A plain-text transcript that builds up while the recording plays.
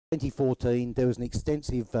2014, there was an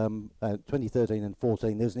extensive, 2013 and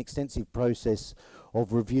 14, there was an extensive process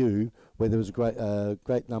of review where there was a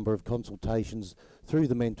great number of consultations through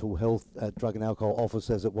the Mental Health Drug and Alcohol Office,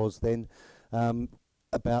 as it was then,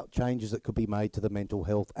 about changes that could be made to the Mental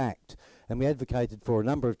Health Act. And we advocated for a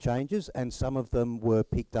number of changes, and some of them were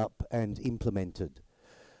picked up and implemented.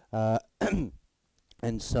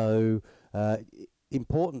 And so,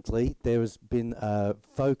 importantly, there has been a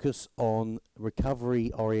focus on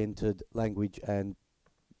recovery-oriented language and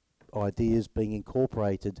ideas being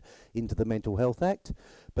incorporated into the Mental Health Act,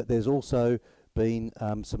 but there's also been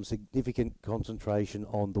some significant concentration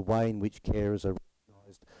on the way in which carers are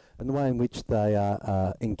recognised and the way in which they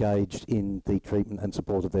are engaged in the treatment and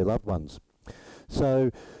support of their loved ones.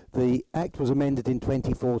 So the Act was amended in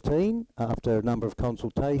 2014 after a number of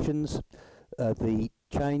consultations. The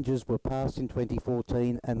changes were passed in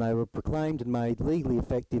 2014 and they were proclaimed and made legally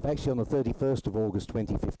effective actually on the 31st of August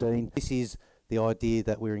 2015. This is the idea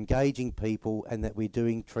that we're engaging people and that we're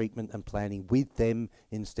doing treatment and planning with them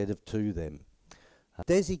instead of to them.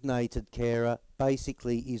 Designated carer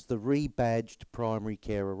basically is the rebadged primary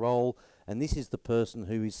carer role, and this is the person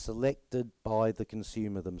who is selected by the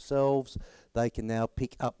consumer themselves. They can now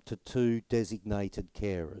pick up to 2 designated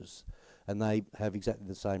carers, and they have exactly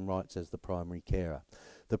the same rights as the primary carer.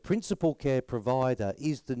 The principal care provider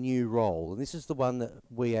is the new role, and this is the one that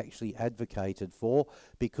we actually advocated for,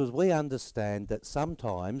 because we understand that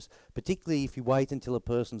sometimes, particularly if you wait until a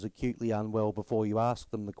person's acutely unwell before you ask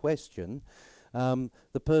them the question,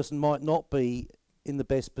 the person might not be in the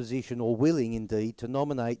best position or willing indeed to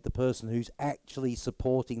nominate the person who's actually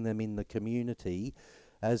supporting them in the community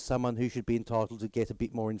as someone who should be entitled to get a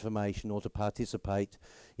bit more information or to participate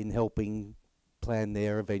in helping plan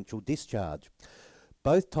their eventual discharge.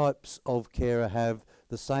 Both types of carer have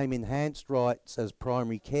the same enhanced rights as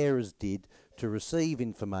primary carers did to receive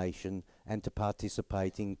information and to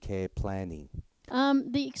participate in care planning.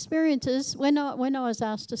 The experiences, when I was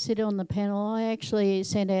asked to sit on the panel, I actually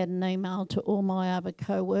sent out an email to all my other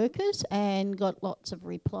co-workers and got lots of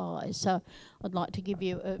replies. So I'd like to give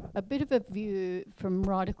you a bit of a view from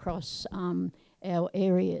right across our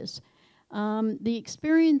areas. The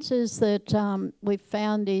experiences that we've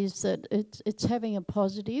found is that it's having a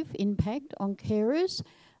positive impact on carers.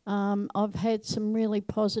 I've had some really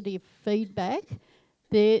positive feedback.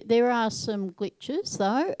 There are some glitches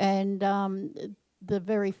though, and the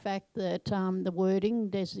very fact that the wording,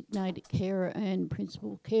 designated carer and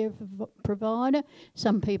principal care provider,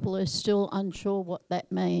 some people are still unsure what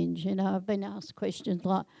that means. You know, I've been asked questions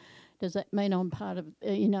like, does that mean I'm part of,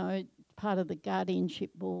 part of the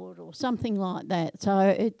guardianship board or something like that? So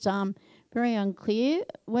it's very unclear.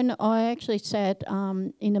 When I actually sat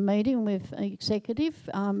in a meeting with an executive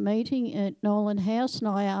meeting at Nolan House, and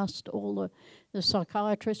I asked all the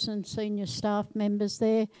psychiatrists and senior staff members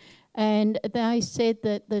there, and they said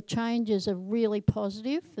that the changes are really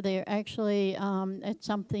positive. They're actually, it's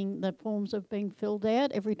something, the forms have been filled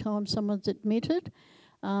out every time someone's admitted.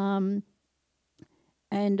 And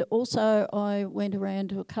also I went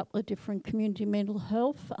around to a couple of different community mental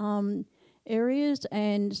health areas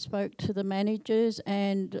and spoke to the managers,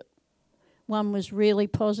 and one was really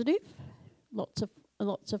positive, lots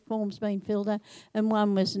of forms being filled out, and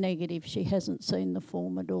one was negative. She hasn't seen the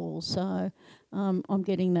form at all, so I'm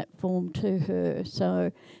getting that form to her.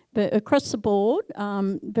 So, but across the board,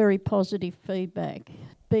 very positive feedback.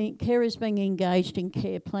 Carers being engaged in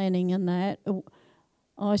care planning and that.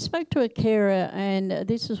 I spoke to a carer, and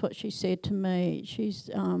this is what she said to me. She's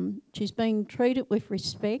being treated with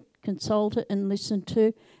respect, consulted and listened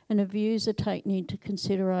to, and her views are taken into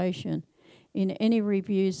consideration in any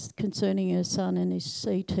reviews concerning her son and his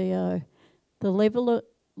CTO. The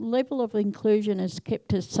level of inclusion has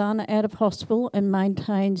kept her son out of hospital and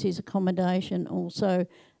maintains his accommodation, also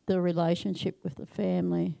the relationship with the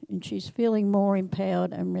family, and she's feeling more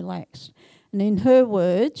empowered and relaxed. And in her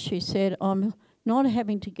words, she said, I'm not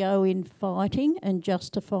having to go in fighting and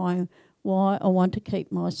justifying why I want to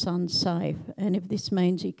keep my son safe. And if this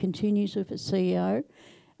means he continues with a CTO,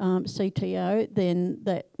 then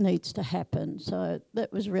that needs to happen. So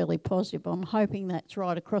that was really positive. I'm hoping that's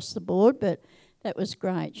right across the board, but that was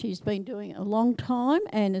great. She's been doing it a long time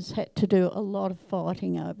and has had to do a lot of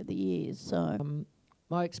fighting over the years. So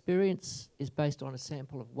my experience is based on a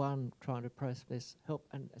sample of one trying to process help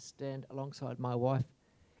and stand alongside my wife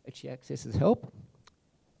as she accesses help.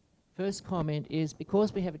 First comment is,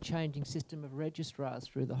 because we have a changing system of registrars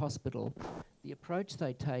through the hospital, the approach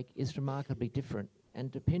they take is remarkably different, and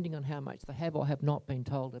depending on how much they have or have not been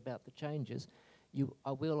told about the changes, you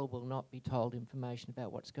will or will not be told information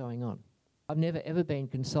about what's going on. I've never ever been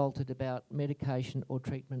consulted about medication or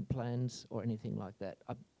treatment plans or anything like that.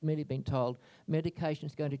 I've merely been told medication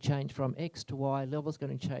is going to change from X to Y, level's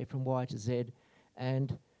going to change from Y to Z,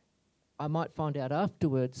 and I might find out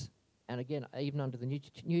afterwards, and again, even under the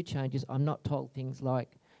new changes, I'm not told things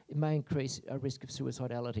like it may increase a risk of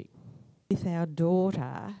suicidality. With our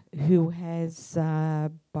daughter, who has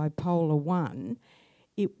bipolar 1,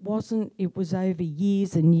 it was over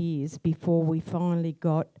years and years before we finally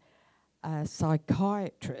got a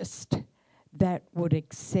psychiatrist that would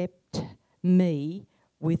accept me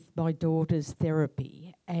with my daughter's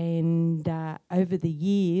therapy. And over the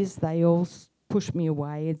years, they all pushed me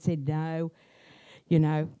away and said, no, you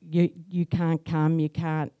know, you can't come, you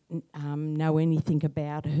can't know anything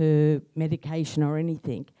about her medication or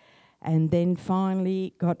anything. And then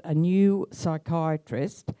finally got a new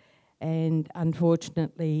psychiatrist, and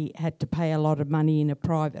unfortunately had to pay a lot of money in a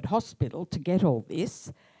private hospital to get all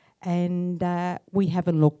this. And we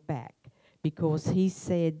haven't looked back, because he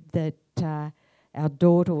said that our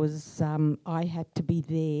daughter was, I had to be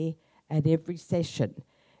there at every session,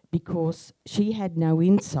 because she had no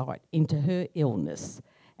insight into her illness.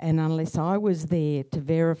 And unless I was there to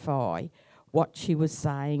verify what she was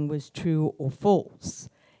saying was true or false,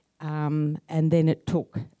 and then it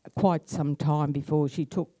took quite some time before she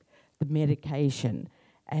took the medication.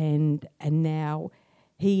 And now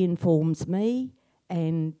he informs me,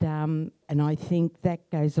 and I think that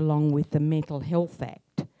goes along with the Mental Health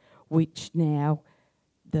Act, which now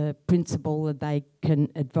the principle that they can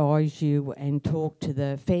advise you and talk to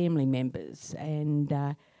the family members,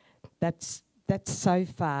 and that's so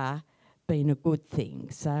far been a good thing.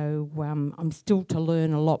 So I'm still to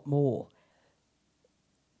learn a lot more.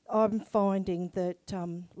 I'm finding that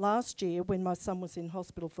last year, when my son was in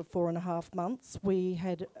hospital for 4.5 months, we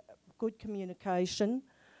had good communication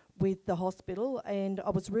with the hospital, and I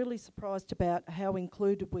was really surprised about how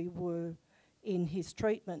included we were in his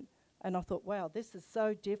treatment. And I thought, wow, this is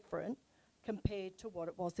so different compared to what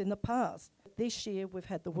it was in the past. This year, we've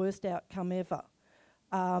had the worst outcome ever.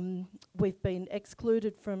 We've been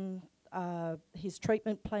excluded from his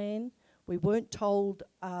treatment plan. We weren't told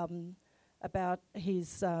about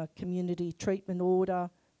his community treatment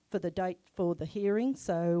order for the date for the hearing,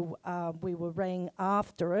 so we were rang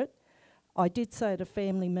after it. I did say at a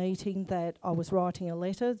family meeting that I was writing a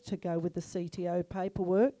letter to go with the CTO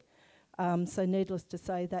paperwork, so needless to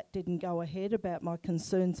say that didn't go ahead about my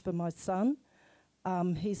concerns for my son.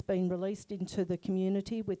 He's been released into the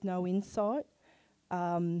community with no insight.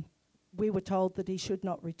 We were told that he should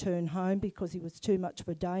not return home because he was too much of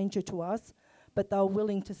a danger to us, but they were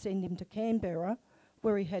willing to send him to Canberra,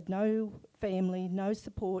 where he had no family, no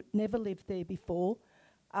support, never lived there before.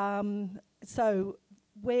 So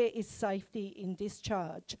where is safety in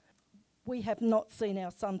discharge? We have not seen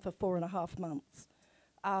our son for 4.5 months.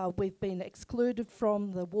 We've been excluded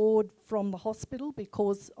from the ward from the hospital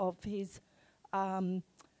because of his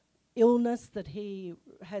illness, that he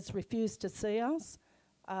has refused to see us.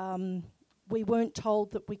 We weren't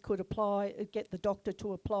told that we could apply, get the doctor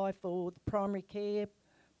to apply for the primary care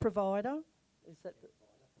provider. Is that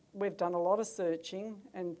We've done a lot of searching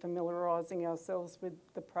and familiarising ourselves with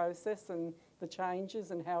the process and the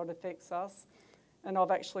changes and how it affects us. And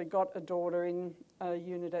I've actually got a daughter in a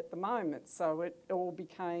unit at the moment, so it all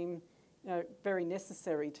became very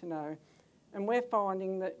necessary to know. And we're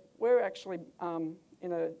finding that we're actually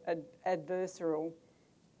in an adversarial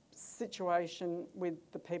situation with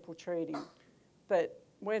the people treating, that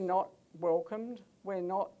we're not welcomed, we're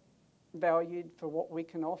not valued for what we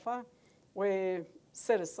can offer, we're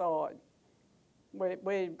set aside.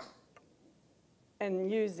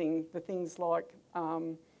 And using the things like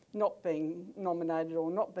not being nominated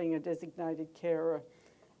or not being a designated carer,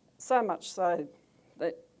 so much so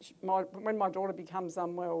that when my daughter becomes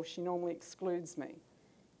unwell, she normally excludes me.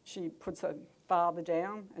 She puts her father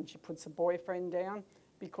down and she puts her boyfriend down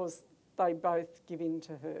because they both give in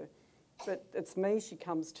to her. But it's me she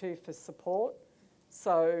comes to for support.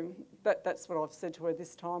 So that's what I've said to her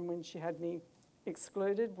this time when she had me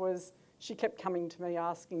excluded, was she kept coming to me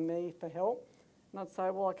asking me for help. And I'd say,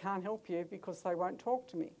 well, I can't help you because they won't talk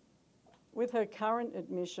to me. With her current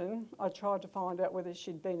admission, I tried to find out whether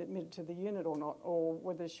she'd been admitted to the unit or not, or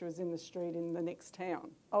whether she was in the street in the next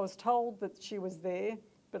town. I was told that she was there,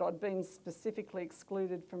 but I'd been specifically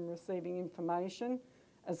excluded from receiving information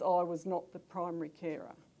as I was not the primary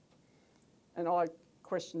carer. And I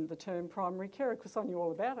questioned the term primary carer because I knew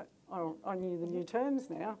all about it. I knew the new terms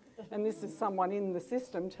now, and this is someone in the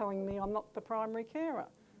system telling me I'm not the primary carer.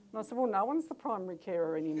 And I said, well, no one's the primary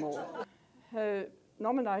carer anymore. Her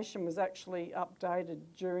nomination was actually updated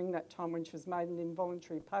during that time when she was made an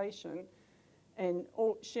involuntary patient, And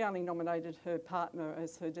she only nominated her partner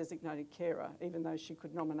as her designated carer, even though she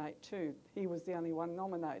could nominate two. He was the only one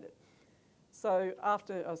nominated. So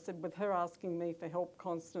after, I said, with her asking me for help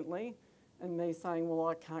constantly and me saying, well,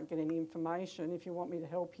 I can't get any information, if you want me to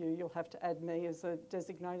help you, you'll have to add me as a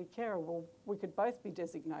designated carer. Well, we could both be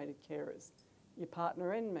designated carers, your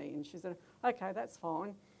partner and me. And she said, okay, that's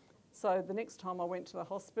fine. So the next time I went to the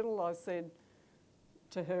hospital, I said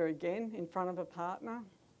to her again in front of a partner,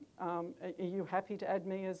 are you happy to add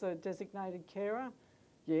me as a designated carer?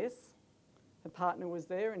 Yes. The partner was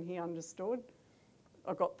there and he understood.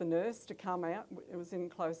 I got the nurse to come out. It was in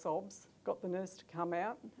close obs. Got the nurse to come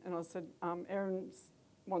out and I said, Erin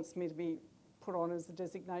wants me to be put on as a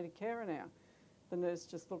designated carer now. The nurse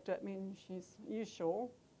just looked at me and she's, are you sure?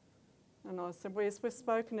 And I said, well, yes, we've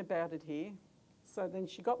spoken about it here. So then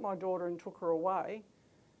she got my daughter and took her away,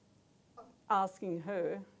 asking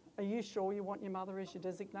her, are you sure you want your mother as your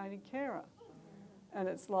designated carer? And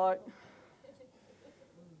it's like,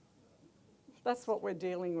 that's what we're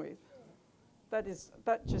dealing with. That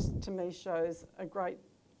just to me shows a great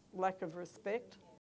lack of respect